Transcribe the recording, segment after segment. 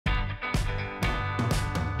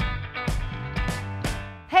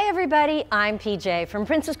everybody, I'm PJ from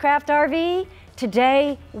Princess Craft RV.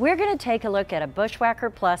 Today we're going to take a look at a Bushwhacker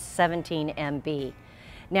Plus 17 MB.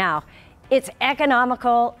 Now, it's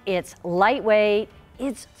economical, it's lightweight,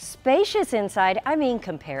 it's spacious inside, I mean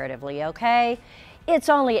comparatively, okay? It's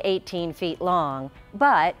only 18 feet long,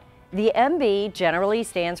 but the MB generally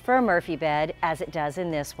stands for a Murphy bed, as it does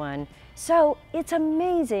in this one. So it's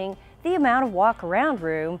amazing the amount of walk-around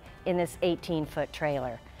room in this 18-foot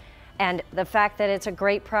trailer. And the fact that it's a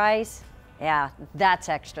great price, yeah, that's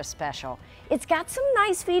extra special. It's got some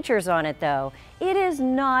nice features on it though. It is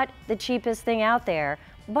not the cheapest thing out there,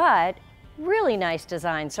 but really nice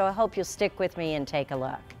design, so I hope you'll stick with me and take a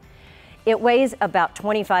look. It weighs about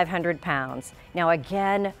 2,500 pounds. Now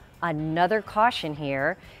again, another caution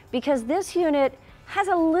here, because this unit has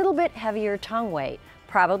a little bit heavier tongue weight,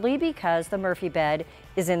 probably because the Murphy bed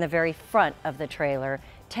is in the very front of the trailer,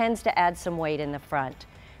 tends to add some weight in the front.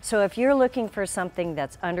 So if you're looking for something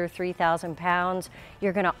that's under 3,000 pounds,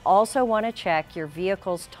 you're gonna also wanna check your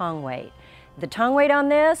vehicle's tongue weight. The tongue weight on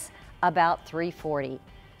this, about 340.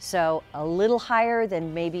 So a little higher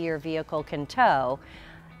than maybe your vehicle can tow.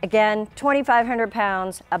 Again, 2,500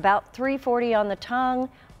 pounds, about 340 on the tongue,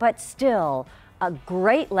 but still a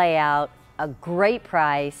great layout, a great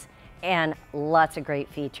price, and lots of great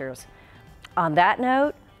features. On that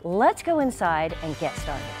note, let's go inside and get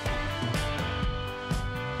started.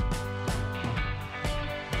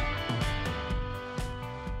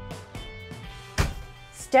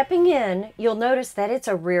 Stepping in, you'll notice that it's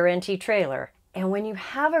a rear entry trailer. And when you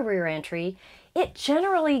have a rear entry, it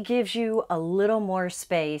generally gives you a little more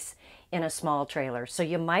space in a small trailer. So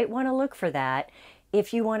you might want to look for that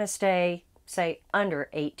if you want to stay, say, under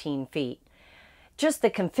 18 feet. Just the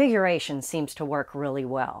configuration seems to work really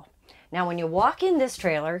well. Now, when you walk in this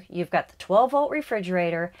trailer, you've got the 12-volt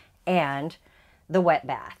refrigerator and the wet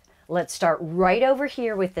bath. Let's start right over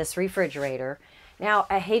here with this refrigerator. Now,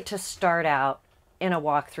 I hate to start out in a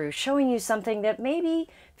walkthrough showing you something that maybe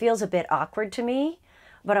feels a bit awkward to me,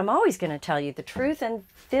 but I'm always going to tell you the truth, and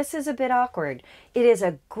this is a bit awkward. It is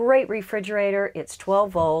a great refrigerator. It's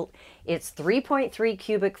 12 volt. It's 3.3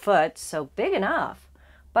 cubic foot, so big enough,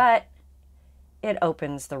 but it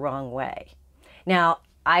opens the wrong way. Now,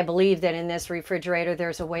 I believe that in this refrigerator,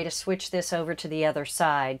 there's a way to switch this over to the other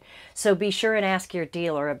side. So be sure and ask your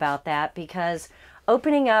dealer about that, because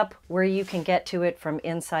opening up where you can get to it from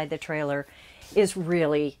inside the trailer is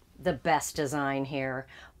really the best design here.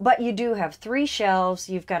 But you do have 3 shelves,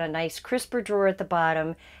 you've got a nice crisper drawer at the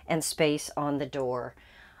bottom, and space on the door.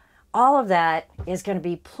 All of that is going to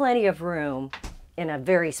be plenty of room in a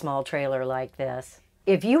very small trailer like this.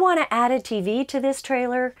 If you want to add a TV to this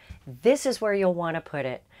trailer, this is where you'll want to put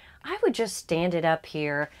it. I would just stand it up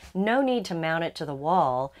here, no need to mount it to the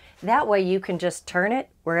wall. That way you can just turn it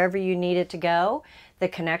wherever you need it to go. The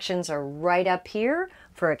connections are right up here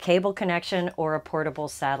for a cable connection or a portable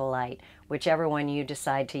satellite, whichever one you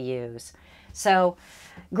decide to use. So,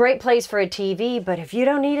 great place for a TV, but if you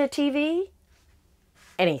don't need a TV,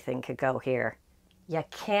 anything could go here. You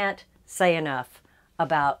can't say enough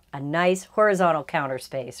about a nice horizontal counter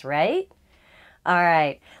space, right? All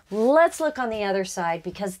right, let's look on the other side,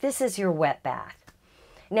 because this is your wet bath.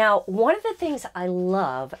 Now, one of the things I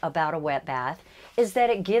love about a wet bath is that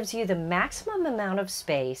it gives you the maximum amount of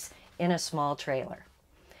space in a small trailer.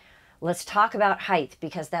 Let's talk about height,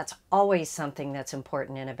 because that's always something that's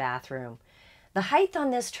important in a bathroom. The height on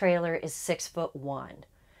this trailer is 6'1".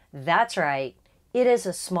 That's right, it is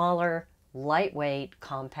a smaller, lightweight,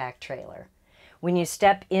 compact trailer. When you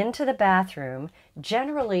step into the bathroom,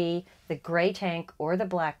 generally the gray tank or the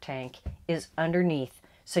black tank is underneath,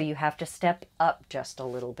 so you have to step up just a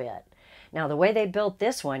little bit. Now, the way they built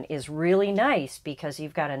this one is really nice, because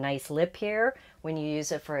you've got a nice lip here. When you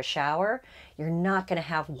use it for a shower, you're not going to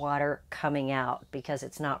have water coming out because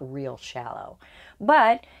it's not real shallow.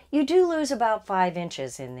 But you do lose about 5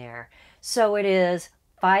 inches in there. So it is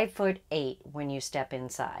 5'8" when you step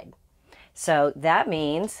inside. So that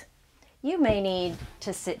means you may need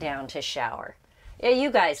to sit down to shower. Yeah,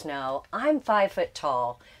 you guys know I'm 5 foot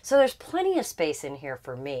tall, so there's plenty of space in here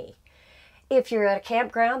for me. If you're at a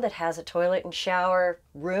campground that has a toilet and shower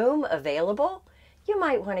room available, you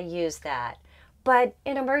might want to use that. But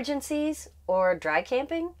in emergencies or dry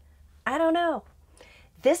camping, I don't know.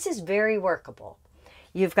 This is very workable.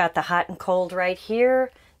 You've got the hot and cold right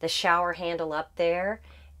here, the shower handle up there,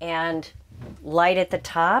 and light at the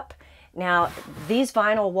top. Now, these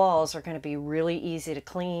vinyl walls are going to be really easy to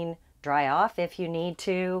clean, dry off if you need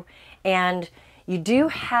to, and you do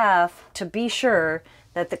have to be sure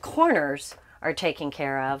that the corners are taken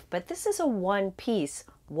care of, but this is a one-piece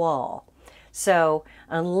wall. So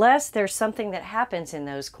unless there's something that happens in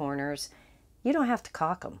those corners, you don't have to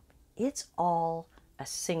caulk them. It's all a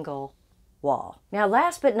single wall. Now,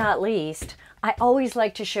 last but not least, I always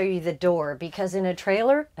like to show you the door, because in a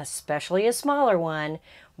trailer, especially a smaller one,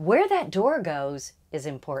 where that door goes is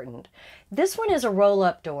important. This one is a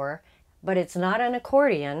roll-up door, but it's not an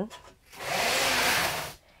accordion.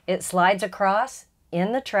 It slides across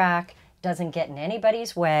in the track, doesn't get in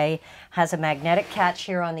anybody's way, has a magnetic catch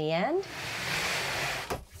here on the end.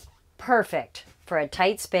 Perfect for a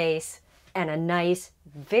tight space and a nice,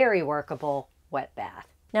 very workable wet bath.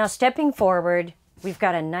 Now, stepping forward, we've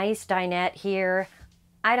got a nice dinette here.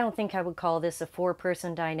 I don't think I would call this a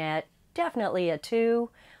 4-person dinette, definitely a 2,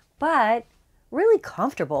 but really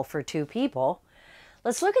comfortable for 2 people.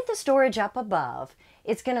 Let's look at the storage up above.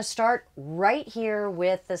 It's going to start right here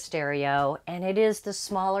with the stereo, and it is the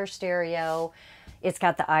smaller stereo. It's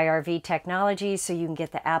got the IRV technology, so you can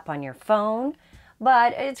get the app on your phone,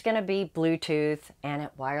 but it's going to be Bluetooth and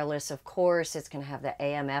wireless, of course. It's going to have the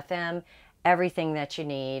AM, FM, everything that you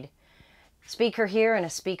need. Speaker here and a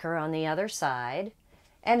speaker on the other side,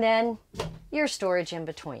 and then your storage in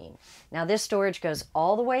between. Now, this storage goes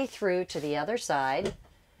all the way through to the other side,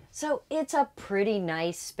 so it's a pretty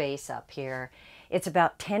nice space up here. It's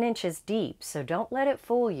about 10 inches deep, so don't let it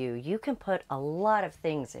fool you. You can put a lot of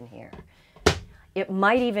things in here. It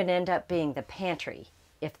might even end up being the pantry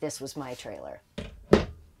if this was my trailer.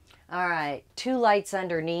 All right, 2 lights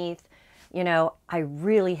underneath. You know, I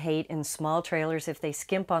really hate in small trailers if they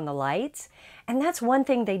skimp on the lights, and that's one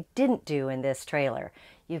thing they didn't do in this trailer.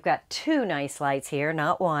 You've got 2 nice lights here,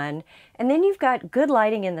 not 1, and then you've got good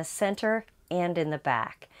lighting in the center and in the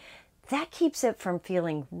back. That keeps it from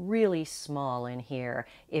feeling really small in here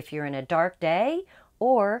if you're in a dark day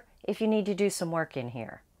or if you need to do some work in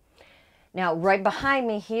here. Now, right behind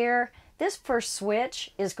me here, this first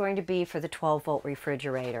switch is going to be for the 12-volt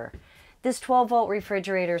refrigerator. This 12-volt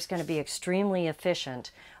refrigerator is going to be extremely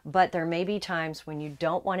efficient, but there may be times when you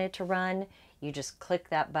don't want it to run. You just click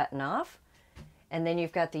that button off, and then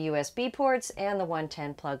you've got the USB ports and the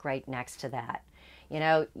 110 plug right next to that. You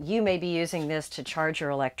know, you may be using this to charge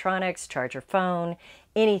your electronics, charge your phone,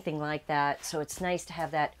 anything like that, so it's nice to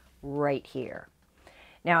have that right here.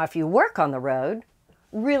 Now, if you work on the road,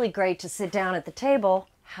 really great to sit down at the table,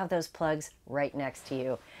 have those plugs right next to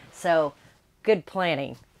you. So, good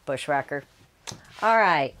planning, Bushwhacker. All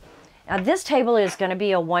right, now this table is going to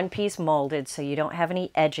be a 1-piece molded, so you don't have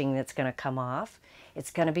any edging that's going to come off.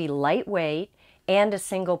 It's going to be lightweight and a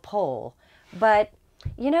single pole, but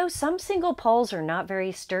you know, some single poles are not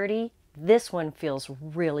very sturdy. This one feels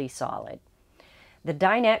really solid. The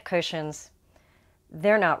dinette cushions,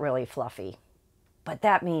 they're not really fluffy, but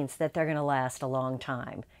that means that they're going to last a long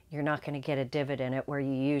time. You're not going to get a divot in it where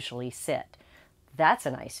you usually sit. That's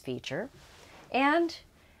a nice feature. And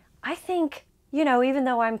I think, you know, even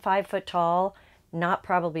though I'm 5 foot tall, not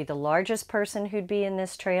probably the largest person who'd be in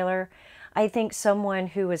this trailer, I think someone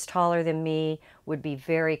who is taller than me would be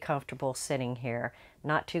very comfortable sitting here,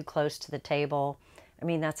 not too close to the table. I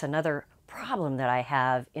mean, that's another problem that I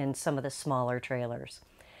have in some of the smaller trailers.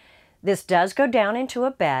 This does go down into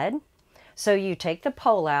a bed, so you take the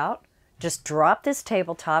pole out, just drop this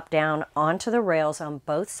tabletop down onto the rails on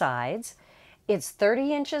both sides. It's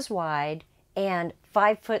 30 inches wide and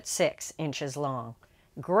 5'6" long.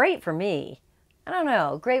 Great for me. I don't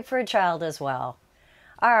know, great for a child as well.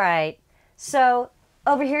 All right, so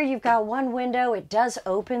over here you've got one window. It does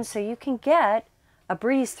open so you can get a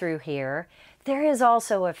breeze through here. There is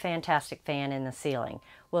also a fantastic fan in the ceiling.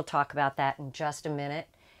 We'll talk about that in just a minute.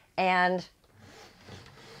 And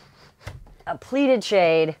a pleated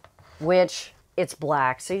shade, which it's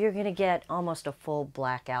black, so you're going to get almost a full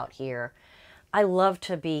blackout here. I love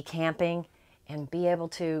to be camping and be able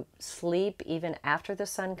to sleep even after the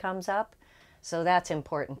sun comes up, so that's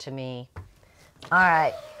important to me. All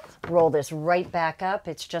right, roll this right back up.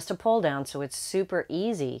 It's just a pull down, so it's super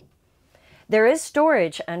easy. There is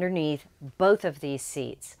storage underneath both of these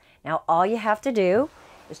seats. Now, all you have to do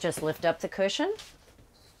is just lift up the cushion,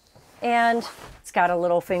 and it's got a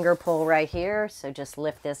little finger pull right here, so just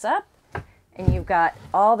lift this up, and you've got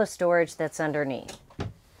all the storage that's underneath.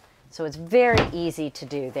 So it's very easy to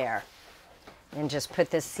do there. And just put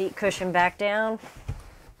this seat cushion back down,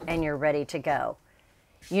 and you're ready to go.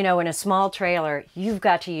 You know, in a small trailer, you've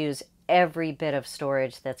got to use every bit of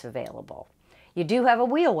storage that's available. You do have a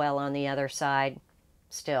wheel well on the other side.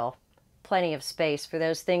 Still, plenty of space for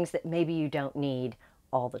those things that maybe you don't need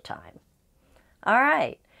all the time. All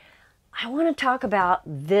right, I want to talk about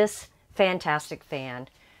this fantastic fan,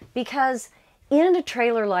 because in a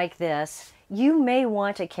trailer like this, you may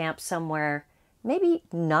want to camp somewhere maybe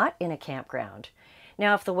not in a campground.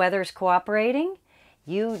 Now, if the weather's cooperating,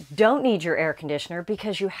 you don't need your air conditioner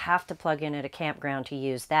because you have to plug in at a campground to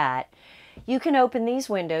use that. You can open these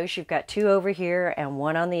windows. You've got two over here and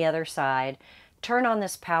one on the other side. Turn on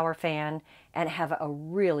this power fan and have a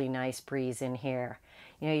really nice breeze in here.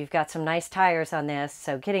 You know, you've got some nice tires on this,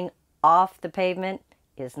 so getting off the pavement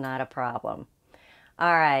is not a problem.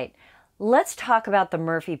 All right, let's talk about the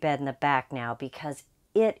Murphy bed in the back now, because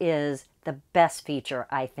it is the best feature,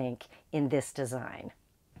 I think, in this design.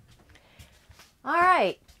 All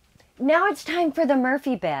right, now it's time for the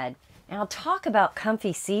Murphy bed. Now, talk about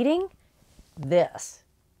comfy seating. This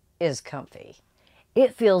is comfy.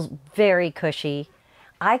 It feels very cushy.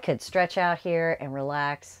 I could stretch out here and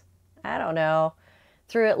relax, I don't know,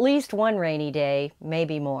 through at least one rainy day,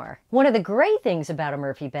 maybe more. One of the great things about a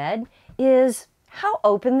Murphy bed is how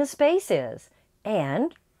open the space is.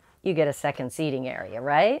 And you get a second seating area,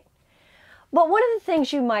 right? But one of the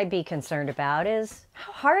things you might be concerned about is,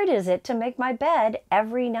 how hard is it to make my bed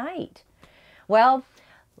every night? Well,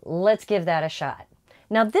 let's give that a shot.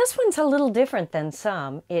 Now, this one's a little different than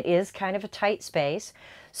some. It is kind of a tight space.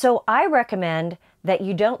 So I recommend that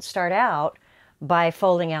you don't start out by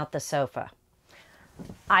folding out the sofa.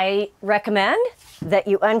 I recommend that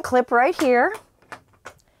you unclip right here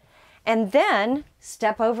and then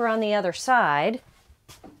step over on the other side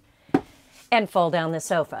and fold down the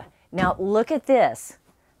sofa. Now, look at this.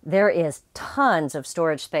 There is tons of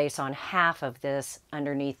storage space on half of this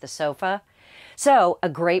underneath the sofa. So a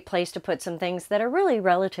great place to put some things that are really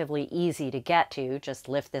relatively easy to get to. Just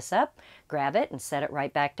lift this up, grab it, and set it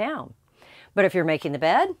right back down. But if you're making the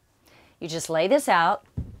bed, you just lay this out,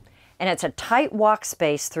 and it's a tight walk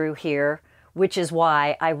space through here, which is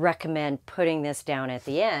why I recommend putting this down at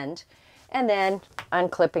the end, and then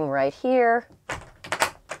unclipping right here,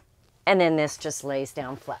 and then this just lays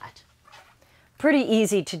down flat. Pretty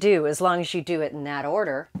easy to do as long as you do it in that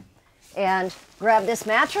order. And grab this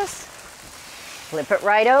mattress, flip it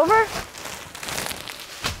right over,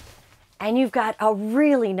 and you've got a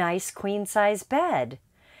really nice queen-size bed.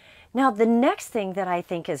 Now, the next thing that I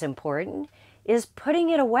think is important is putting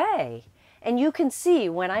it away. And you can see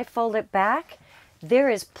when I fold it back, there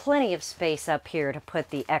is plenty of space up here to put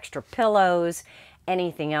the extra pillows,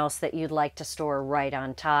 anything else that you'd like to store right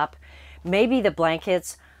on top. Maybe the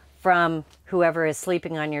blankets from whoever is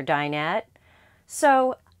sleeping on your dinette.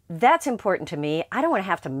 So that's important to me. I don't want to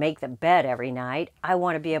have to make the bed every night. I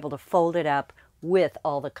want to be able to fold it up with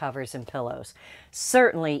all the covers and pillows.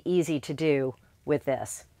 Certainly easy to do with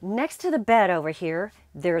this. Next to the bed over here,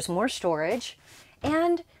 there's more storage,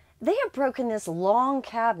 and they have broken this long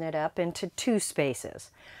cabinet up into two spaces.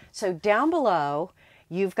 So down below,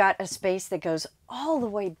 you've got a space that goes all the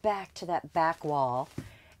way back to that back wall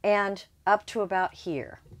and up to about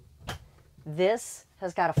here. This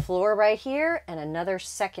has got a floor right here and another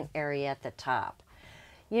second area at the top.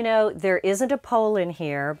 You know, there isn't a pole in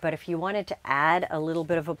here, but if you wanted to add a little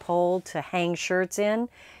bit of a pole to hang shirts in,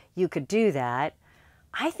 you could do that.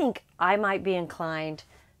 I think I might be inclined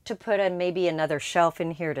to put maybe another shelf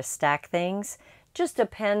in here to stack things. Just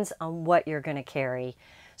depends on what you're going to carry.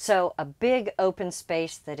 So a big open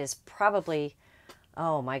space that is probably,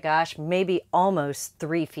 oh my gosh, maybe almost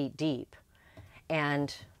 3 feet deep.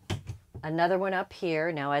 And another one up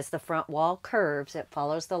here. Now, as the front wall curves, it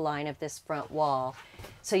follows the line of this front wall,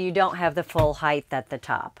 so you don't have the full height at the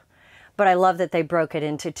top. But I love that they broke it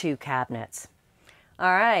into two cabinets.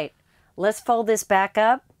 All right, let's fold this back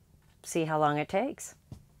up, see how long it takes.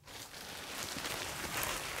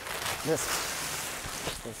 Push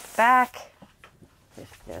this back,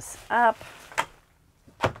 lift this up,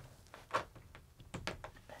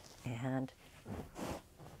 and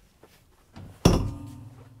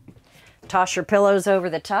toss your pillows over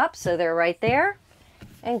the top so they're right there,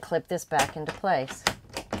 and clip this back into place.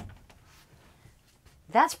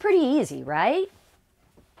 That's pretty easy, right?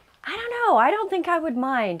 I don't know. I don't think I would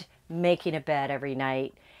mind making a bed every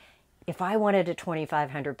night if I wanted a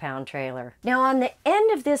 2,500-pound trailer. Now, on the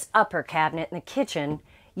end of this upper cabinet in the kitchen,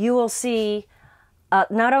 you will see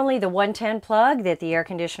not only the 110 plug that the air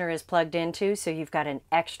conditioner is plugged into, so you've got an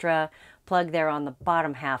extra plug there on the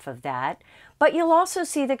bottom half of that, but you'll also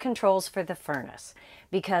see the controls for the furnace,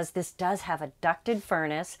 because this does have a ducted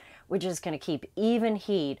furnace, which is going to keep even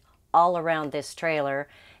heat all around this trailer.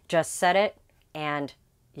 Just set it and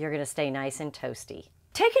you're going to stay nice and toasty.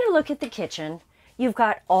 Taking a look at the kitchen, you've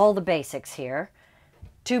got all the basics here.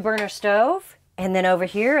 2-burner stove, and then over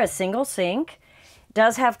here a single sink. It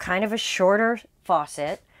does have kind of a shorter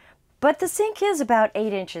faucet, but the sink is about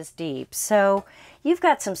 8 inches deep, so you've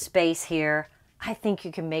got some space here. I think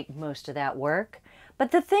you can make most of that work, But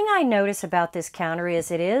the thing I notice about this counter is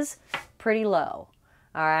it is pretty low.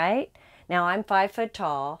 All right. Now I'm 5 foot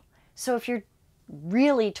tall. So if you're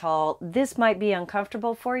really tall, this might be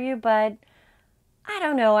uncomfortable for you, but I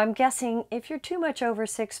don't know. I'm guessing if you're too much over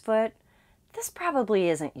 6 foot, this probably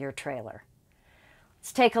isn't your trailer.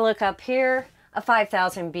 Let's take a look up here. A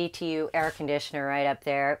 5,000 BTU air conditioner right up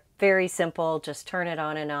there. Very simple, just turn it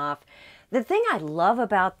on and off. The thing I love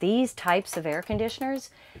about these types of air conditioners,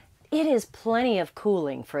 it is plenty of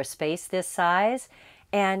cooling for a space this size.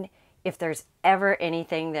 And if there's ever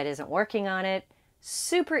anything that isn't working on it,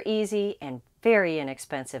 super easy and very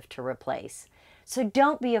inexpensive to replace. So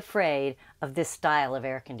don't be afraid of this style of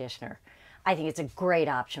air conditioner. I think it's a great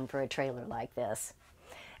option for a trailer like this.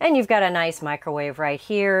 And you've got a nice microwave right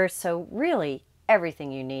here, so really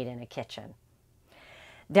everything you need in a kitchen.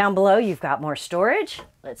 Down below you've got more storage.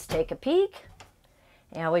 Let's take a peek.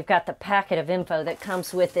 Now we've got the packet of info that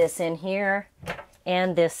comes with this in here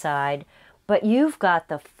and this side, but you've got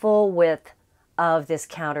the full width of this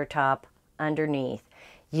countertop underneath.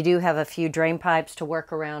 You do have a few drain pipes to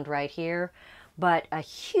work around right here, but a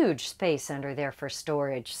huge space under there for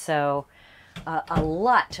storage, so a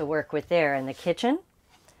lot to work with there in the kitchen.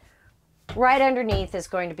 Right underneath is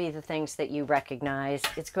going to be the things that you recognize.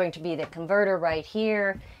 It's going to be the converter right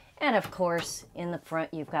here. And of course, in the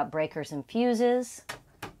front, you've got breakers and fuses.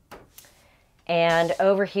 And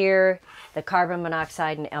over here, the carbon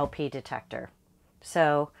monoxide and LP detector.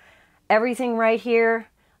 So everything right here,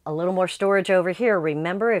 a little more storage over here.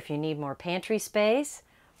 Remember, if you need more pantry space,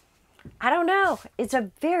 I don't know. It's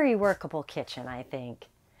a very workable kitchen, I think.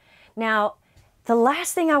 Now, the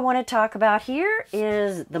last thing I want to talk about here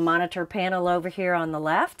is the monitor panel over here on the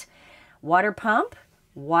left. Water pump,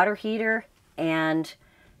 water heater, and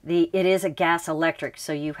it is a gas electric,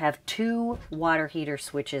 so you have 2 water heater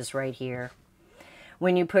switches right here.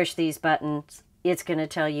 When you push these buttons, it's going to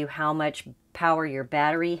tell you how much power your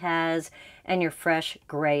battery has and your fresh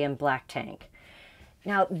gray and black tank.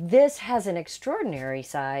 Now, this has an extraordinary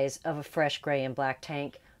size of a fresh gray and black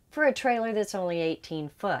tank for a trailer that's only 18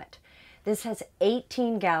 foot. This has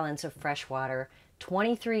 18 gallons of fresh water,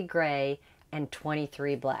 23 gray, and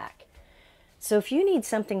 23 black. So if you need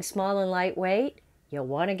something small and lightweight, you'll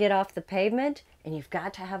want to get off the pavement, and you've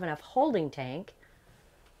got to have enough holding tank.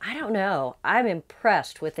 I don't know. I'm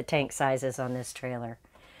impressed with the tank sizes on this trailer.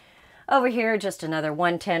 Over here, just another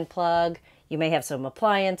 110 plug. You may have some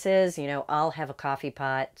appliances. You know, I'll have a coffee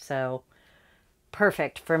pot, so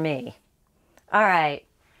perfect for me. All right.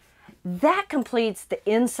 That completes the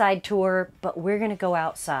inside tour, but we're going to go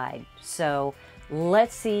outside. So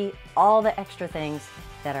let's see all the extra things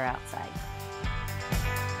that are outside.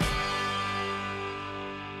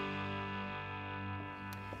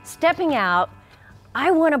 Stepping out, I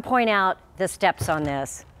want to point out the steps on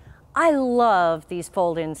this. I love these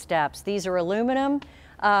fold-in steps. These are aluminum.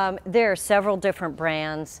 There are several different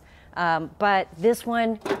brands, but this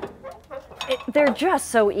one, they're just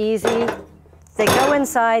so easy. They go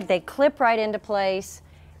inside, they clip right into place,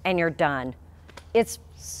 and you're done. It's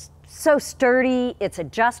so sturdy, it's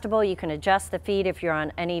adjustable. You can adjust the feet if you're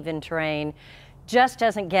on uneven terrain. Just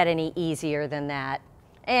doesn't get any easier than that.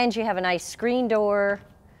 And you have a nice screen door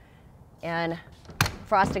and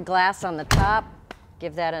frosted glass on the top.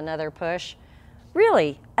 Give that another push.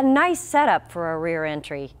 Really, a nice setup for a rear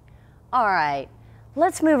entry. All right,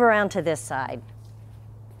 let's move around to this side.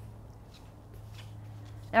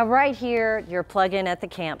 Now right here, your plug-in at the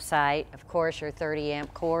campsite, of course your 30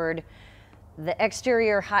 amp cord, the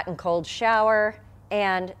exterior hot and cold shower,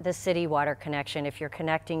 and the city water connection if you're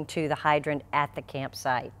connecting to the hydrant at the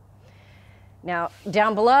campsite. Now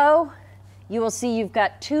down below, you will see you've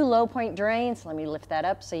got 2 low point drains. Let me lift that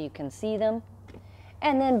up so you can see them.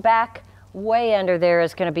 And then back way under there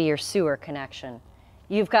is going to be your sewer connection.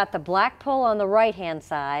 You've got the black pull on the right-hand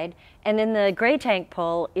side, and then the gray tank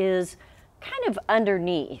pull is kind of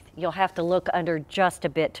underneath. You'll have to look under just a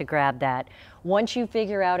bit to grab that. Once you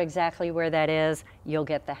figure out exactly where that is, you'll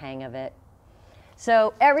get the hang of it.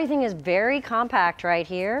 So everything is very compact right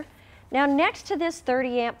here. Now next to this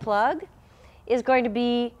 30 amp plug is going to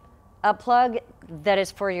be a plug that is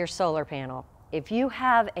for your solar panel. If you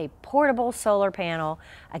have a portable solar panel,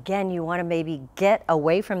 again, you want to maybe get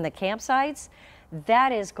away from the campsites,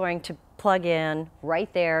 that is going to plug in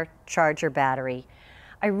right there, charge your battery.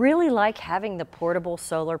 I really like having the portable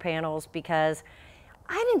solar panels because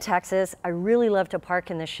I'm in Texas. I really love to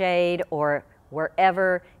park in the shade or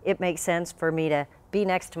wherever it makes sense for me to be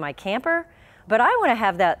next to my camper. But I want to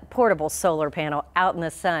have that portable solar panel out in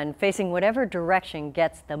the sun facing whatever direction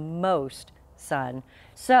gets the most sun.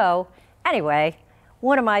 So anyway,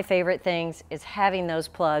 One of my favorite things is having those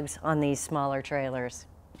plugs on these smaller trailers.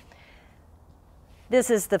 This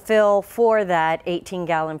is the fill for that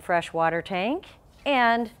 18-gallon freshwater tank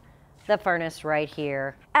and the furnace right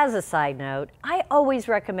here. As a side note, I always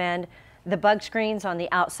recommend the bug screens on the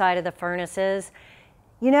outside of the furnaces.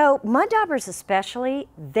 You know, mud daubers especially,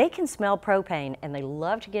 they can smell propane and they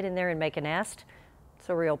love to get in there and make a nest. It's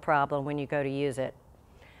a real problem when you go to use it.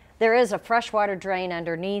 There is a freshwater drain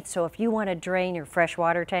underneath, so if you want to drain your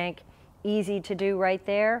freshwater tank, easy to do right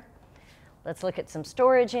there. Let's look at some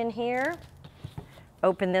storage in here.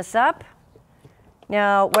 Open this up.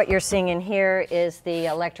 Now, what you're seeing in here is the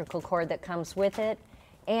electrical cord that comes with it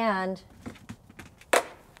and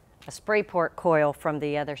a spray port coil from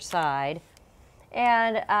the other side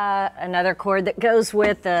and another cord that goes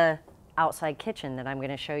with the outside kitchen that I'm going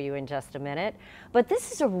to show you in just a minute. But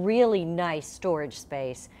this is a really nice storage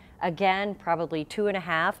space. Again, probably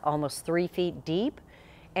 2.5, almost 3 feet deep,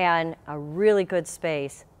 and a really good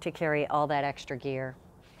space to carry all that extra gear.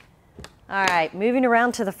 All right, moving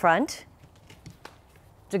around to the front.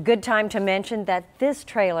 It's a good time to mention that this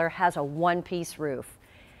trailer has a one-piece roof.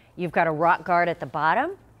 You've got a rock guard at the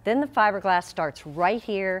bottom, then the fiberglass starts right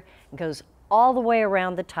here and goes all the way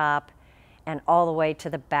around the top and all the way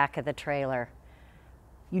to the back of the trailer.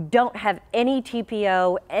 You don't have any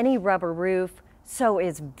TPO, any rubber roof, so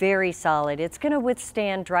it's very solid. It's going to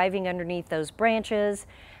withstand driving underneath those branches,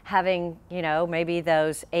 having, you know, maybe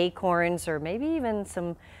those acorns or maybe even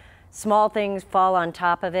some small things fall on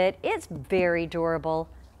top of it. It's very durable,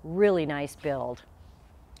 really nice build.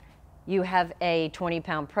 You have a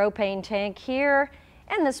 20-pound propane tank here,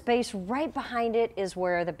 and the space right behind it is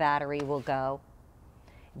where the battery will go.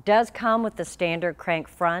 It does come with the standard crank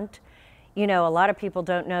front. You know, a lot of people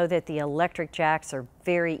don't know that the electric jacks are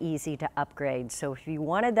very easy to upgrade. So if you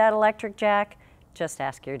wanted that electric jack, just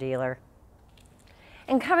ask your dealer.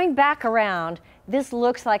 And coming back around, this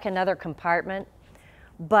looks like another compartment,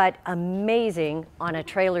 but amazing on a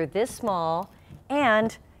trailer this small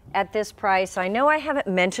and at this price. I know I haven't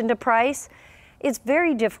mentioned a price. It's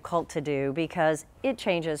very difficult to do because it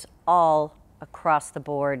changes all across the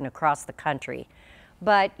board and across the country.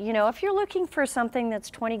 But, you know, if you're looking for something that's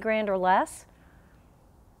 20 grand or less,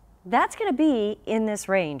 that's going to be in this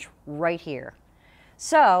range right here.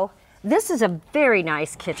 So this is a very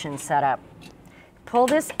nice kitchen setup. Pull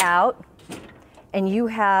this out and you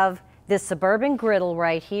have this Suburban griddle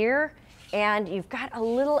right here, and you've got a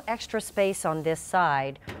little extra space on this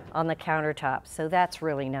side on the countertop. So that's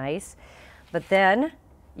really nice. But then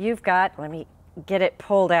you've got, let me get it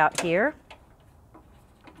pulled out here.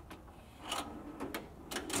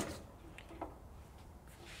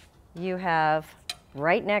 You have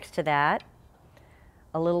right next to that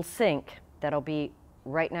a little sink that'll be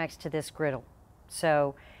right next to this griddle.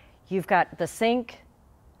 So you've got the sink,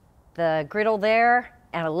 the griddle there,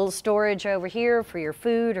 and a little storage over here for your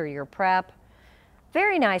food or your prep.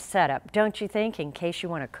 Very nice setup, don't you think, in case you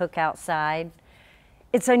want to cook outside?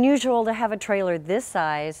 It's unusual to have a trailer this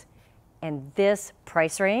size and this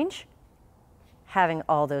price range having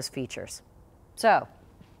all those features. So,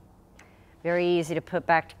 very easy to put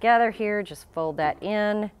back together here. Just fold that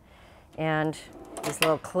in, and these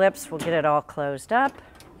little clips will get it all closed up.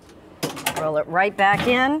 Roll it right back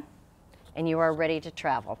in, and you are ready to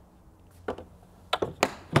travel.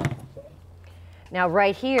 Now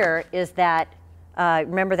right here is that,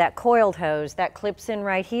 remember that coiled hose that clips in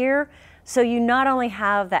right here? So you not only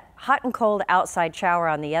have that hot and cold outside shower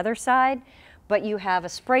on the other side, but you have a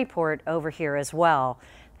spray port over here as well.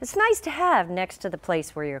 It's nice to have next to the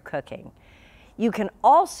place where you're cooking. You can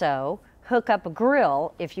also hook up a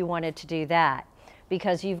grill if you wanted to do that,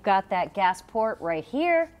 because you've got that gas port right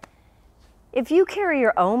here. If you carry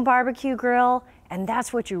your own barbecue grill and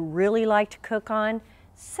that's what you really like to cook on,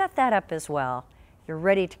 set that up as well. You're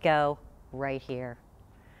ready to go right here.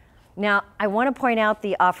 Now, I want to point out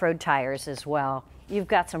the off-road tires as well. You've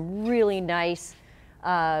got some really nice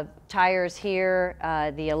tires here,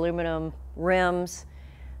 the aluminum rims,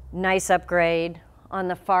 nice upgrade. On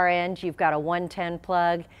the far end, you've got a 110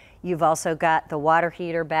 plug. You've also got the water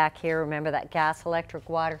heater back here. Remember that gas electric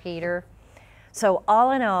water heater? So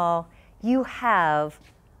all in all, you have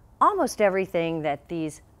almost everything that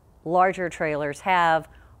these larger trailers have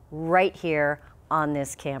right here on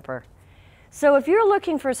this camper. So if you're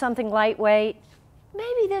looking for something lightweight,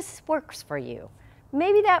 maybe this works for you.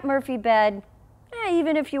 Maybe that Murphy bed,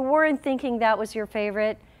 even if you weren't thinking that was your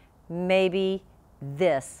favorite, maybe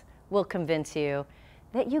this will convince you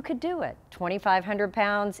that you could do it. 2,500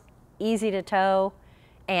 pounds, easy to tow,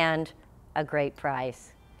 and a great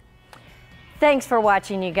price. Thanks for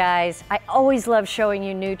watching, you guys. I always love showing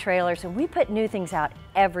you new trailers, and we put new things out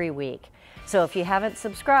every week. So if you haven't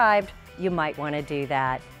subscribed, you might want to do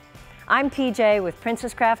that. I'm PJ with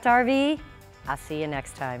Princess Craft RV. I'll see you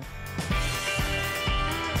next time.